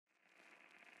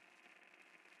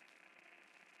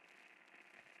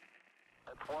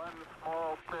One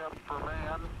small step for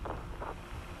man,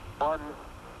 one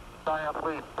giant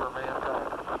leap for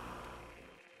mankind.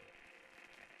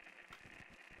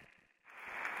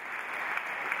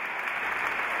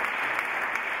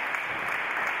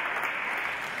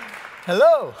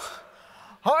 Hello,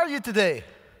 how are you today?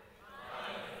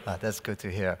 That's good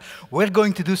to hear. We're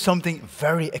going to do something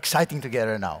very exciting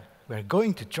together now. We're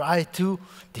going to try to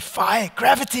defy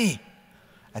gravity.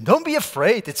 And don't be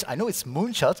afraid, I know it's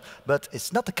moonshot, but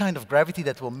it's not the kind of gravity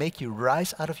that will make you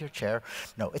rise out of your chair.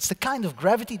 No, it's the kind of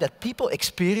gravity that people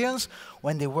experience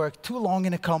when they work too long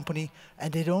in a company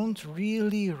and they don't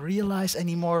really realize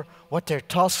anymore what their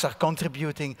tasks are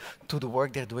contributing to the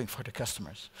work they're doing for the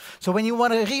customers. So when you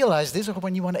want to realize this or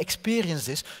when you want to experience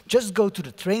this, just go to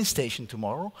the train station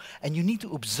tomorrow and you need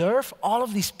to observe all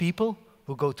of these people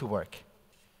who go to work.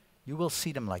 You will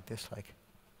see them like this,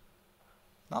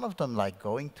 none of them like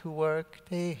going to work.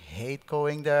 They hate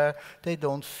going there. They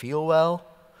don't feel well.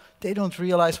 They don't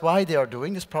realize why they are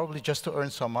doing this, probably just to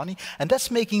earn some money. And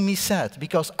that's making me sad,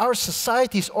 because our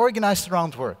society is organized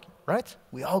around work, right?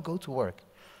 We all go to work.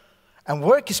 And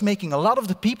work is making a lot of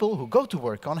the people who go to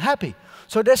work unhappy.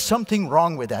 So there's something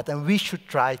wrong with that, and we should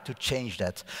try to change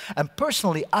that. And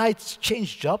personally, I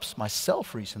changed jobs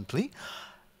myself recently.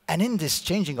 And in this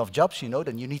changing of jobs, you know,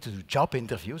 then you need to do job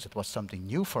interviews. It was something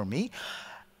new for me.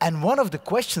 And one of the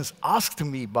questions asked to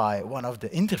me by one of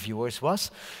the interviewers was,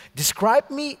 describe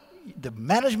me the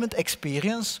management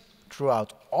experience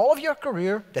throughout all of your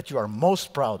career that you are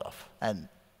most proud of. And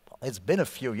it's been a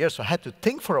few years, so I had to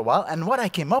think for a while. And what I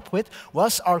came up with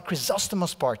was our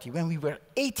Chrysostomus party. When we were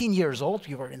 18 years old,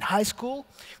 we were in high school.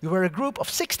 We were a group of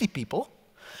 60 people.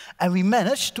 And we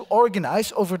managed to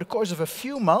organize, over the course of a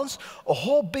few months, a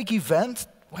whole big event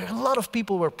where a lot of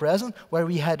people were present, where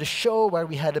we had a show, where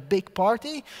we had a big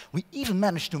party. We even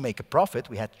managed to make a profit.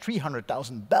 We had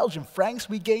 300,000 Belgian francs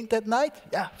we gained that night.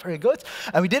 Yeah, very good.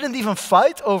 And we didn't even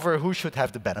fight over who should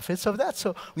have the benefits of that.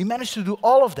 So we managed to do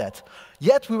all of that.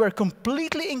 Yet we were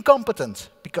completely incompetent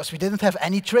because we didn't have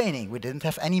any training. We didn't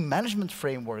have any management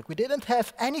framework. We didn't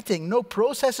have anything, no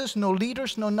processes, no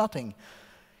leaders, no nothing.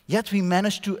 Yet we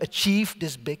managed to achieve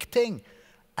this big thing.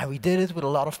 And we did it with a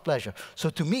lot of pleasure. So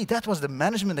to me, that was the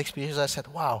management experience. I said,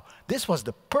 wow, this was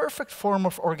the perfect form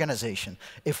of organization.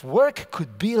 If work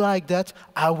could be like that,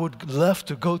 I would love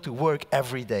to go to work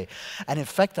every day. And in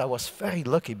fact, I was very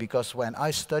lucky, because when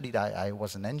I studied, I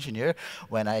was an engineer.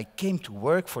 When I came to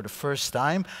work for the first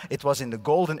time, it was in the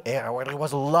golden era where there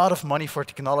was a lot of money for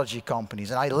technology companies.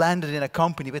 And I landed in a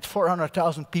company with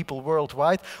 400,000 people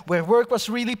worldwide, where work was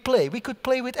really play. We could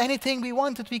play with anything we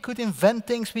wanted. We could invent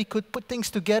things. We could put things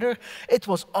together. It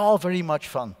was all very much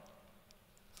fun.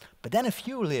 But then a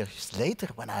few years later,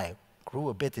 when I grew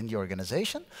a bit in the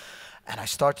organization, and I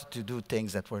started to do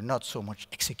things that were not so much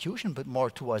execution, but more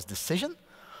towards decision,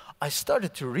 I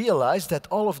started to realize that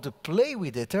all of the play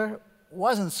we did there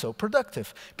wasn't so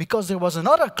productive, because there was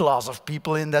another class of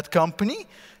people in that company.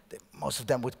 Most of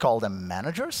them would call them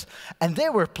managers, and they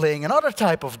were playing another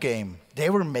type of game. They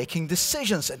were making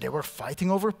decisions, and they were fighting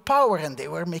over power, and they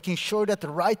were making sure that the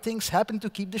right things happened to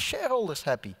keep the shareholders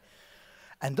happy.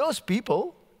 And those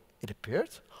people, it appeared,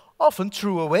 often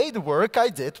threw away the work I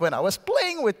did when I was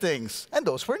playing with things, and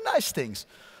those were nice things.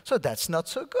 So that's not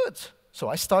so good. So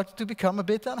I started to become a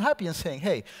bit unhappy and saying,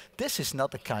 hey, this is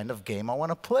not the kind of game I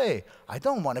want to play. I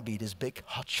don't want to be this big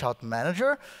hotshot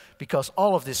manager, because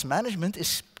all of this management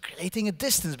is creating a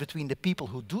distance between the people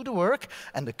who do the work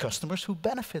and the customers who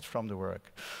benefit from the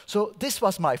work. So this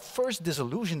was my first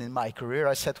disillusion in my career.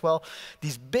 I said, well,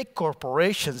 these big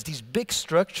corporations, these big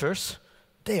structures,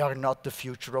 they are not the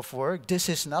future of work. This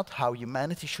is not how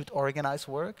humanity should organize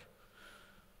work.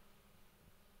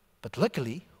 But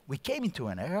luckily, we came into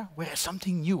an era where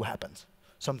something new happened.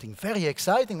 Something very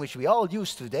exciting, which we all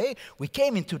use today. We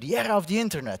came into the era of the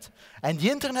internet. And the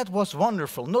internet was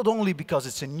wonderful, not only because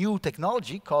it's a new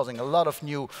technology, causing a lot of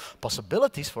new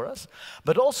possibilities for us,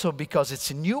 but also because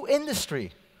it's a new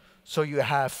industry. So you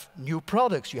have new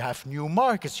products, you have new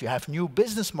markets, you have new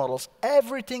business models.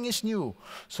 Everything is new.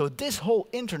 So this whole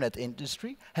internet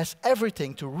industry has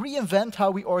everything to reinvent how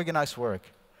we organize work.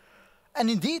 And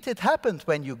indeed, it happened.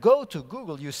 When you go to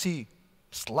Google, you see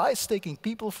slides taking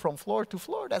people from floor to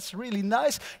floor. That's really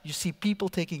nice. You see people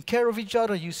taking care of each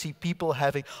other. You see people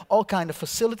having all kinds of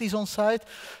facilities on site.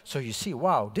 So you see,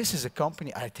 wow, this is a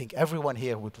company. I think everyone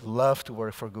here would love to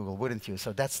work for Google, wouldn't you?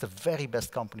 So that's the very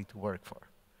best company to work for.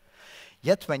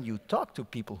 Yet when you talk to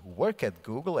people who work at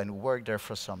Google and who work there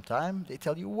for some time, they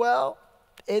tell you, well,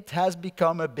 it has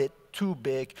become a bit too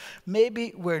big.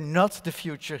 Maybe we're not the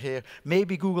future here.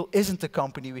 Maybe Google isn't the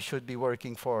company we should be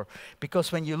working for.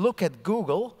 Because when you look at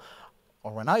Google,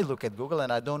 or when I look at Google,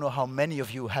 and I don't know how many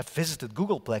of you have visited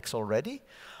Googleplex already,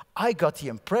 I got the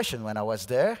impression when I was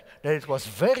there that it was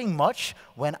very much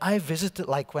when I visited,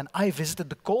 like when I visited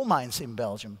the coal mines in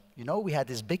Belgium. You know, we had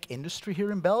this big industry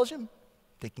here in Belgium,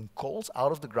 taking coals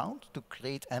out of the ground to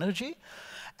create energy.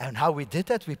 And how we did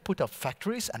that, we put up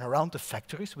factories, and around the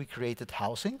factories we created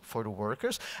housing for the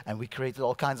workers, and we created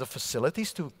all kinds of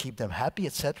facilities to keep them happy,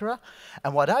 etc.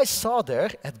 And what I saw there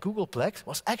at Googleplex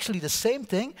was actually the same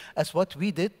thing as what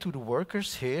we did to the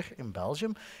workers here in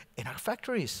Belgium in our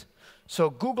factories. So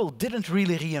Google didn't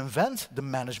really reinvent the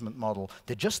management model.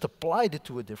 They just applied it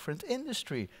to a different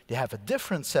industry. They have a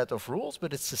different set of rules,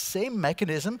 but it's the same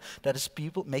mechanism that is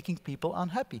making people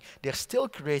unhappy. They're still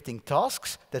creating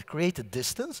tasks that create a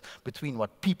distance between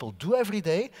what people do every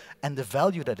day and the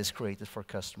value that is created for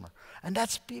customer. And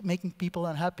that's making people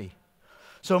unhappy.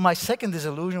 So my second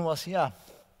disillusion was, yeah,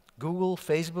 Google,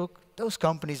 Facebook, those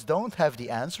companies don't have the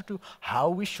answer to how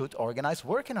we should organize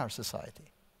work in our society.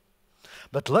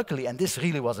 But luckily, and this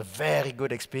really was a very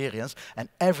good experience, and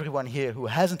everyone here who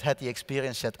hasn't had the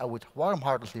experience yet, I would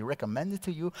warm-heartedly recommend it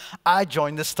to you. I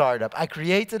joined a startup. I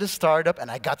created a startup,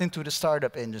 and I got into the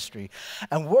startup industry.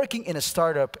 And working in a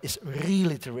startup is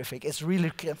really terrific. It's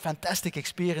really a fantastic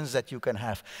experience that you can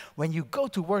have. When you go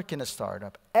to work in a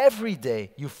startup, every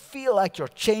day you feel like you're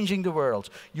changing the world.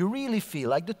 You really feel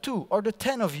like the 2 or the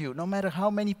 10 of you, no matter how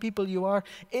many people you are,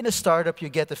 in a startup you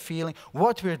get the feeling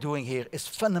what we're doing here is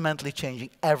fundamentally changing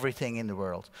everything in the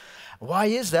world. Why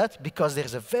is that? Because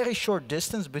there's a very short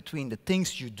distance between the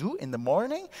things you do in the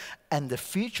morning and the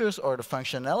features or the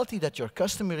functionality that your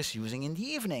customer is using in the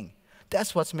evening.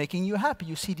 That's what's making you happy.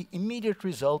 You see the immediate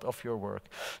result of your work.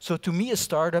 So to me, a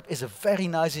startup is a very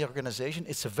nice organization.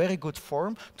 It's a very good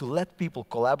forum to let people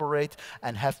collaborate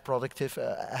and have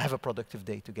a productive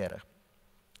day together.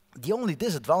 The only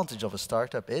disadvantage of a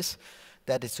startup is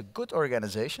that it's a good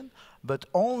organization, but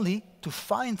only to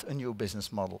find a new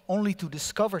business model, only to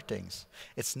discover things.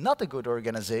 It's not a good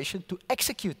organization to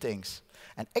execute things.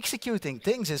 And executing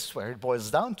things is where it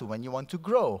boils down to when you want to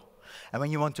grow. And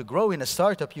when you want to grow in a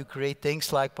startup, you create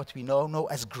things like what we know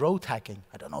as growth hacking.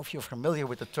 I don't know if you're familiar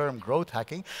with the term growth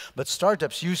hacking, but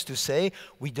startups used to say,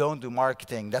 we don't do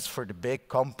marketing. That's for the big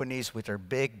companies with their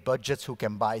big budgets who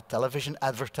can buy television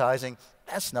advertising.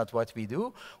 That's not what we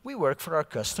do. We work for our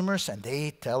customers, and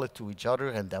they tell it to each other,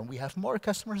 and then we have more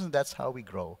customers, and that's how we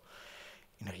grow.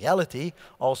 In reality,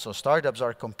 also startups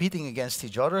are competing against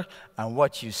each other, and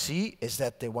what you see is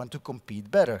that they want to compete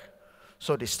better.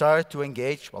 So they start to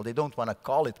engage, well, they don't want to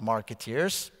call it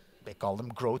marketeers, they call them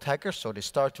growth hackers, so they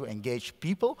start to engage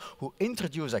people who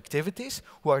introduce activities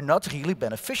who are not really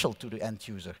beneficial to the end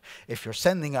user. If you're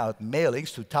sending out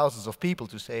mailings to thousands of people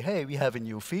to say, hey, we have a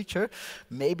new feature,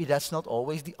 maybe that's not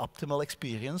always the optimal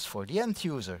experience for the end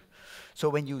user. So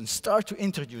when you start to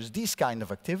introduce these kind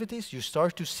of activities, you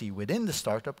start to see within the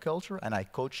startup culture, and I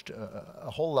coached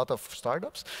a whole lot of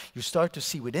startups, you start to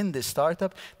see within this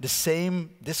startup the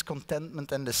same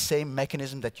discontentment and the same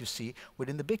mechanism that you see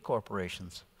within the big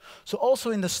corporations. So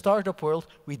also in the startup world,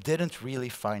 we didn't really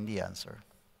find the answer.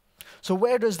 So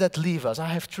where does that leave us? I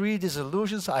have 3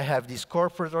 disillusions. I have these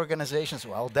corporate organizations.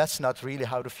 Well, that's not really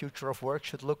how the future of work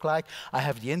should look like. I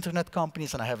have the internet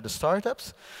companies and I have the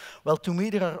startups. Well, to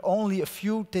me, there are only a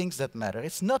few things that matter.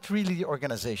 It's not really the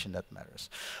organization that matters.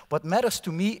 What matters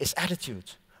to me is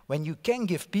attitude. When you can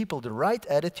give people the right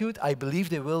attitude, I believe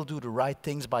they will do the right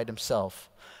things by themselves.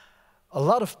 A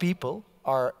lot of people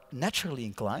are naturally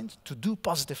inclined to do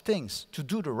positive things, to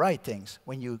do the right things.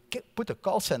 When you put a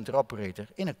call center operator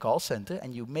in a call center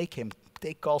and you make him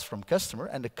take calls from customer,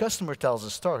 and the customer tells a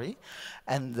story,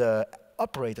 and the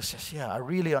operator says, yeah, I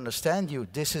really understand you,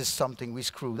 this is something we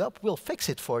screwed up, we'll fix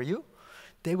it for you,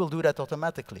 they will do that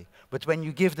automatically. But when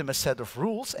you give them a set of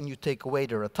rules and you take away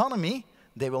their autonomy,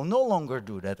 they will no longer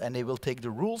do that, and they will take the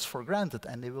rules for granted,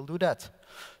 and they will do that.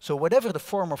 So whatever the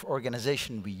form of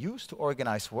organization we use to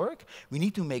organize work, we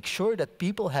need to make sure that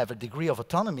people have a degree of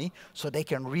autonomy so they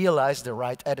can realize the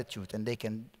right attitude, and they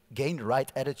can gain the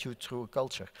right attitude through a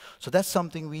culture. So that's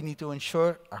something we need to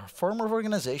ensure. Our form of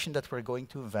organization that we're going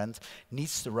to invent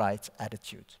needs the right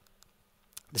attitude.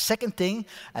 The second thing,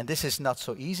 and this is not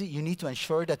so easy, you need to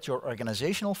ensure that your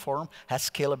organizational form has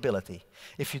scalability.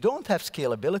 If you don't have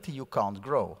scalability, you can't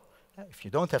grow. If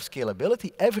you don't have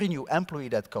scalability, every new employee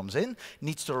that comes in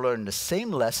needs to learn the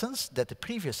same lessons that the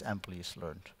previous employees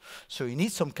learned. So you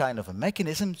need some kind of a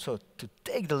mechanism so to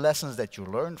take the lessons that you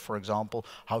learned, for example,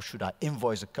 how should I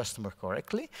invoice a customer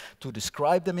correctly, to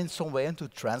describe them in some way and to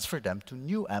transfer them to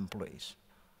new employees.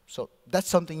 So that's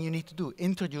something you need to do,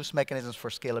 introduce mechanisms for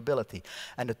scalability.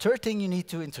 And the third thing you need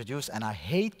to introduce, and I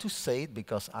hate to say it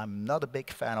because I'm not a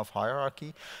big fan of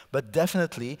hierarchy, but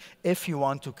definitely if you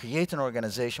want to create an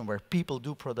organization where people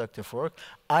do productive work,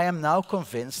 I am now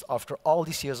convinced after all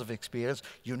these years of experience,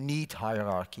 you need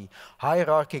hierarchy.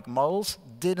 Hierarchic models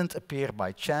didn't appear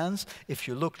by chance. If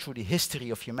you look through the history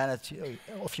of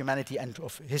humanity and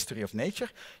of history of nature,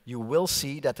 you will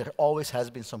see that there always has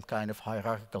been some kind of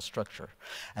hierarchical structure.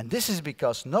 And this is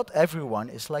because not everyone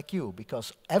is like you,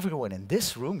 because everyone in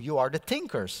this room, you are the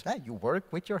thinkers. You work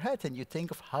with your head and you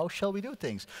think of how shall we do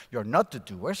things. You're not the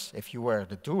doers. If you were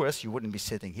the doers, you wouldn't be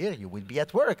sitting here, you would be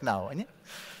at work now.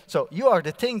 So you are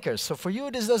the thinkers. So for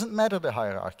you, this doesn't matter, the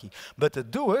hierarchy. But the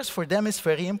doers, for them, is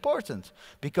very important.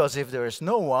 Because if there is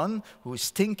no one who is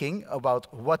thinking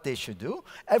about what they should do,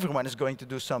 everyone is going to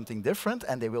do something different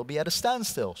and they will be at a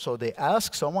standstill. So they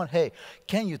ask someone, hey,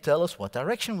 can you tell us what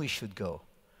direction we should go?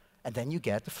 And then you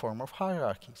get the form of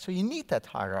hierarchy. So you need that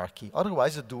hierarchy.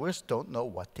 Otherwise, the doers don't know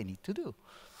what they need to do.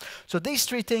 So these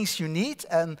three things you need,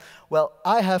 and well,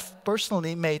 I have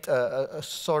personally made a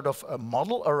sort of a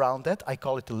model around that. I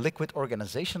call it the liquid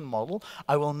organization model.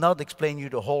 I will not explain you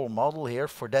the whole model here.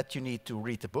 For that, you need to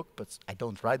read the book, but I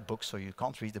don't write books, so you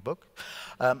can't read the book.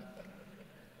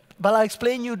 But I'll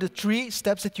explain you the 3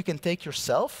 steps that you can take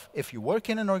yourself. If you work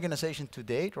in an organization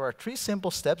today, there are 3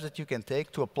 simple steps that you can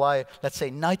take to apply, let's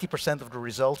say, 90% of the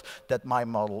result that my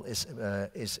model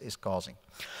is causing.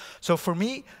 So for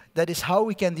me, that is how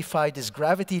we can defy this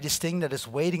gravity, this thing that is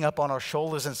weighting up on our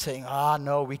shoulders and saying,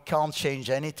 no, we can't change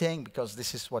anything, because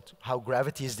this is how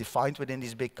gravity is defined within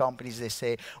these big companies. They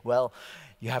say, well,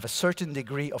 you have a certain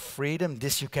degree of freedom,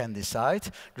 this you can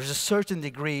decide. There's a certain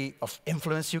degree of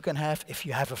influence you can have. If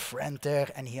you have a friend there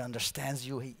and he understands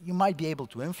you, you might be able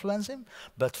to influence him.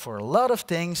 But for a lot of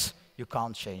things, you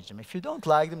can't change them. If you don't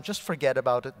like them, just forget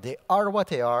about it. They are what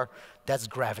they are. That's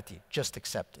gravity. Just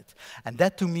accept it. And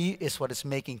that, to me, is what is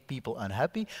making people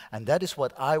unhappy. And that is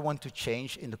what I want to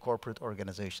change in the corporate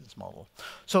organizations model.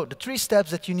 So the 3 steps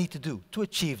that you need to do to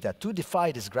achieve that, to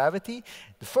defy this gravity,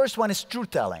 the first one is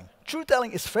truth-telling.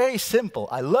 Truth-telling is very simple.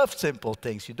 I love simple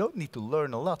things. You don't need to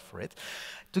learn a lot for it.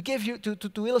 To give you,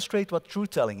 to illustrate what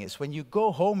truth-telling is, when you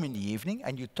go home in the evening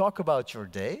and you talk about your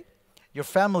day, your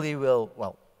family will,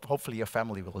 well, hopefully your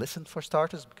family will listen for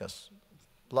starters, because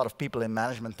a lot of people in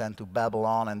management tend to babble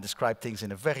on and describe things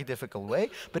in a very difficult way.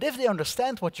 But if they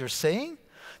understand what you're saying,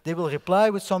 they will reply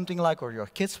with something like, or your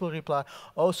kids will reply,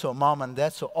 oh, so mom and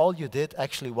dad, so all you did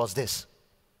actually was this.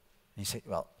 And you say,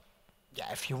 well, yeah,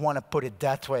 if you want to put it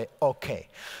that way, okay.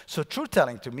 So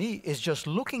truth-telling to me is just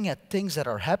looking at things that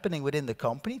are happening within the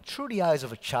company through the eyes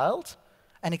of a child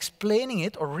and explaining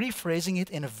it or rephrasing it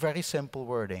in a very simple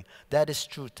wording. That is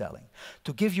truth-telling.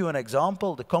 To give you an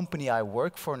example, the company I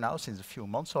work for now, since a few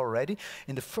months already,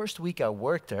 in the first week I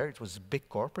worked there, it was a big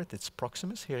corporate, it's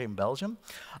Proximus here in Belgium,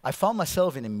 I found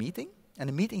myself in a meeting, and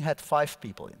the meeting had 5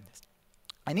 people in it.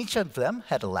 And each of them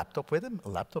had a laptop with them, a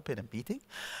laptop in a meeting,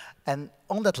 and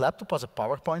on that laptop was a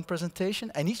PowerPoint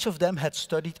presentation, and each of them had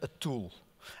studied a tool.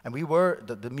 And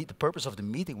the purpose of the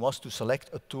meeting was to select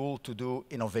a tool to do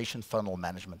innovation funnel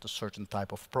management, a certain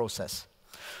type of process.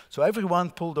 So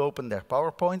everyone pulled open their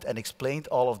PowerPoint and explained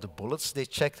all of the bullets they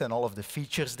checked and all of the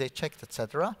features they checked,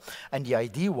 etc. And the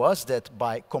idea was that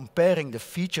by comparing the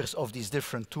features of these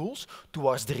different tools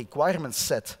towards the requirement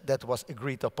set that was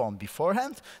agreed upon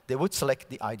beforehand, they would select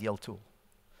the ideal tool.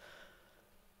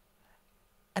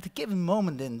 At a given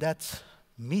moment in that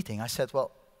meeting, I said,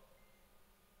 well,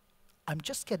 I'm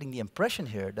just getting the impression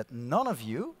here that none of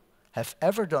you have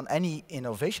ever done any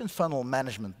innovation funnel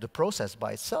management, the process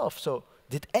by itself. So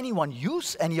did anyone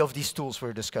use any of these tools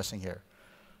we're discussing here?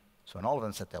 So and all of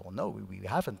them said, well, no, we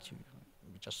haven't.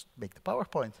 We just make the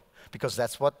PowerPoint. Because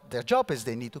that's what their job is.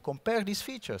 They need to compare these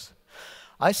features.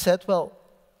 I said, well,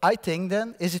 I think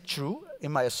then, is it true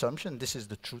in my assumption, this is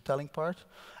the truth-telling part,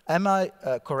 am I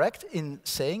correct in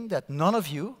saying that none of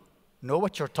you know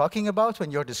what you're talking about when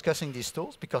you're discussing these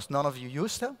tools because none of you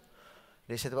use them?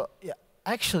 They said, well, yeah,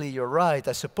 actually, you're right.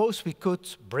 I suppose we could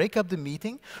break up the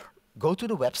meeting, go to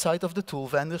the website of the tool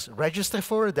vendors, register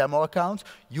for a demo account,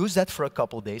 use that for a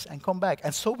couple of days, and come back.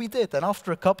 And so we did. And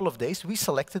after a couple of days, we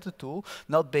selected a tool,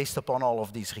 not based upon all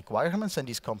of these requirements and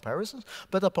these comparisons,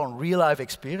 but upon real-life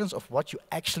experience of what you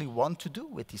actually want to do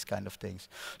with these kind of things.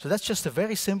 So that's just a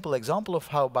very simple example of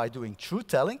how, by doing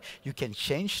truth-telling, you can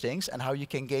change things and how you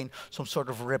can gain some sort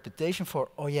of reputation for,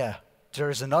 oh yeah, there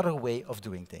is another way of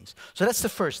doing things. So that's the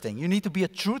first thing. You need to be a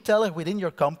truth-teller within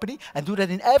your company and do that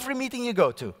in every meeting you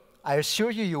go to. I assure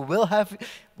you, you will have,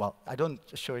 well, I don't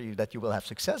assure you that you will have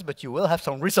success, but you will have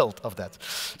some result of that.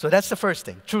 So that's the first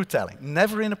thing, truth telling.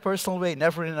 Never in a personal way,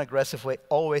 never in an aggressive way,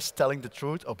 always telling the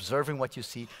truth, observing what you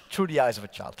see through the eyes of a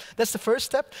child. That's the first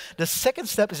step. The second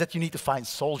step is that you need to find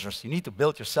soldiers. You need to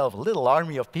build yourself a little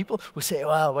army of people who say,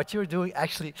 well, what you're doing,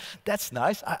 actually, that's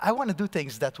nice. I want to do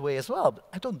things that way as well.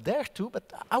 I don't dare to, but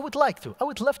I would like to. I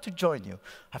would love to join you.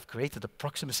 I've created a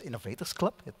Proximus Innovators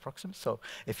Club at Proximus, so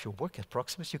if you work at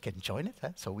Proximus, you can join it,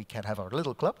 so we can have our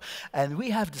little club. And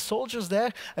we have the soldiers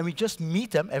there, and we just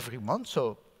meet them every month,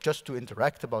 so just to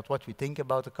interact about what we think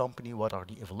about the company, what are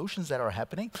the evolutions that are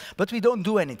happening, but we don't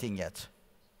do anything yet.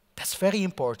 That's very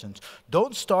important.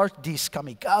 Don't start these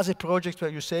kamikaze projects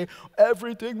where you say,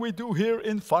 everything we do here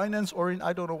in finance or in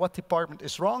I don't know what department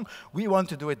is wrong, we want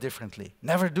to do it differently.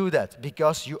 Never do that,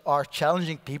 because you are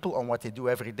challenging people on what they do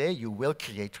every day. You will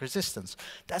create resistance.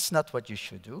 That's not what you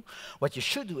should do. What you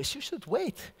should do is you should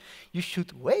wait. You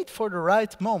should wait for the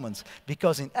right moments,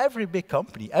 because in every big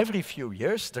company, every few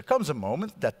years, there comes a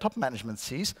moment that top management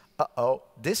sees, uh-oh,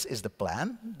 this is the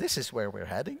plan, this is where we're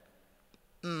heading.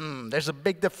 There's a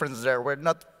big difference there. We're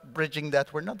not bridging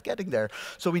that. We're not getting there.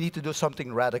 So we need to do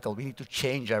something radical. We need to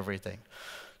change everything.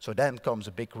 So then comes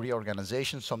a big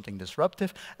reorganization, something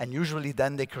disruptive, and usually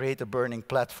then they create a burning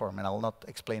platform. And I'll not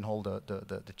explain all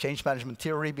the change management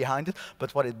theory behind it,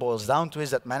 but what it boils down to is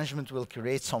that management will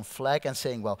create some flag and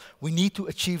saying, well, we need to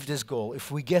achieve this goal. If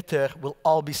we get there, we'll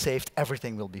all be saved,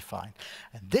 everything will be fine.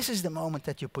 And this is the moment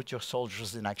that you put your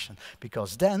soldiers in action,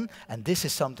 because then, and this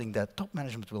is something that top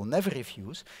management will never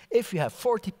refuse, if you have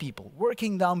 40 people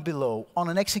working down below on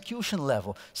an execution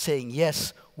level saying,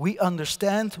 yes, we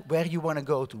understand where you want to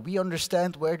go to. We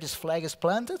understand where this flag is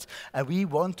planted, and we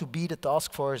want to be the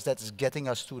task force that is getting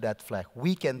us to that flag.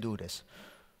 We can do this.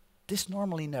 This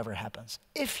normally never happens.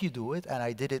 If you do it, and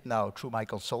I did it now through my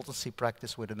consultancy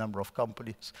practice with a number of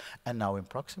companies, and now in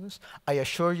Proximus, I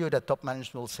assure you that top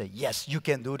management will say, yes, you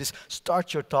can do this,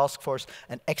 start your task force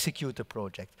and execute the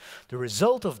project. The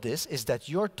result of this is that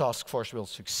your task force will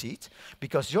succeed,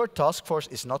 because your task force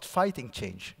is not fighting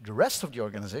change. The rest of the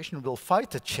organization will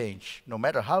fight the change. No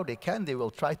matter how they can, they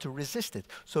will try to resist it.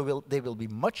 So they will be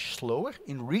much slower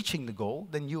in reaching the goal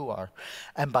than you are.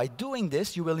 And by doing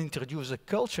this, you will introduce a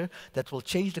culture that will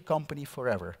change the company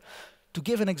forever. To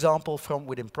give an example from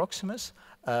within Proximus,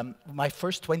 my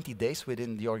first 20 days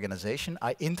within the organization,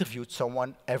 I interviewed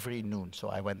someone every noon. So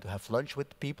I went to have lunch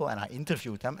with people and I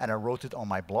interviewed them and I wrote it on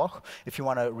my blog. If you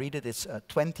want to read it, it's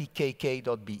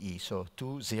 20kk.be, so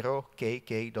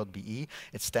 20kk.be.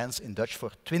 It stands in Dutch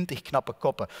for 20 knappe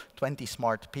koppen, 20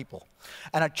 smart people.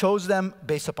 And I chose them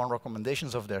based upon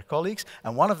recommendations of their colleagues.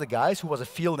 And one of the guys who was a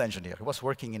field engineer, he was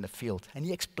working in the field, and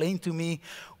he explained to me,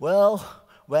 well,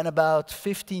 when about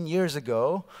 15 years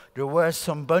ago, there were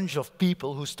some bunch of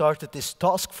people who started this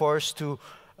task force to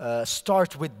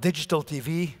start with digital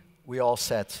TV, we all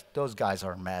said, those guys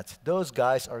are mad. Those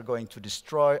guys are going to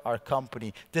destroy our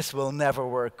company. This will never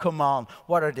work. Come on,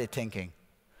 what are they thinking?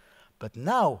 But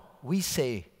now we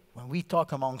say, when we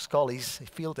talk amongst colleagues,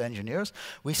 field engineers,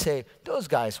 we say, those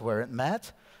guys weren't mad.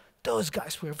 Those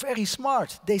guys were very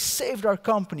smart. They saved our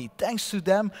company. Thanks to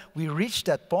them, we reached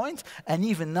that point. And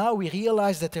even now, we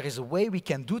realize that there is a way we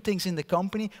can do things in the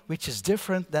company which is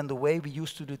different than the way we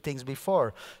used to do things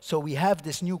before. So we have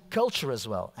this new culture as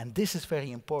well. And this is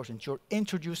very important. You're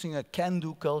introducing a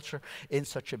can-do culture in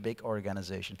such a big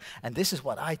organization. And this is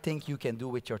what I think you can do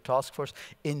with your task force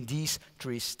in these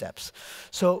 3 steps.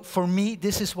 So for me,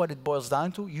 this is what it boils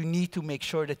down to. You need to make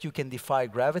sure that you can defy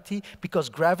gravity, because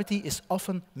gravity is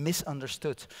often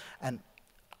misunderstood. And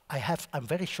I'm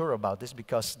very sure about this,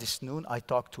 because this noon I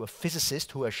talked to a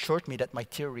physicist who assured me that my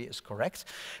theory is correct.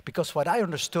 Because what I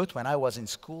understood when I was in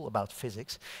school about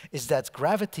physics is that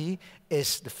gravity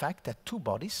is the fact that 2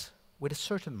 bodies with a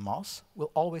certain mass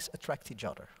will always attract each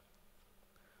other.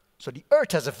 So the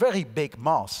Earth has a very big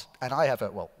mass, and I have a,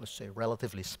 well, let's say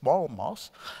relatively small mass.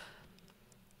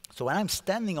 So when I'm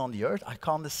standing on the Earth, I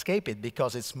can't escape it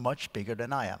because it's much bigger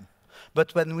than I am.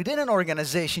 But when within an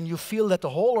organization you feel that the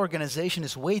whole organization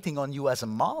is waiting on you as a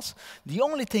mass, the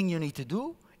only thing you need to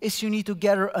do is you need to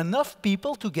gather enough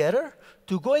people together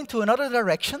to go into another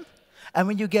direction. And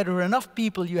when you gather enough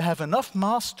people, you have enough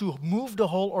mass to move the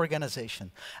whole organization.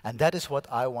 And that is what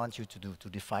I want you to do, to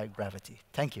defy gravity.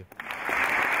 Thank you.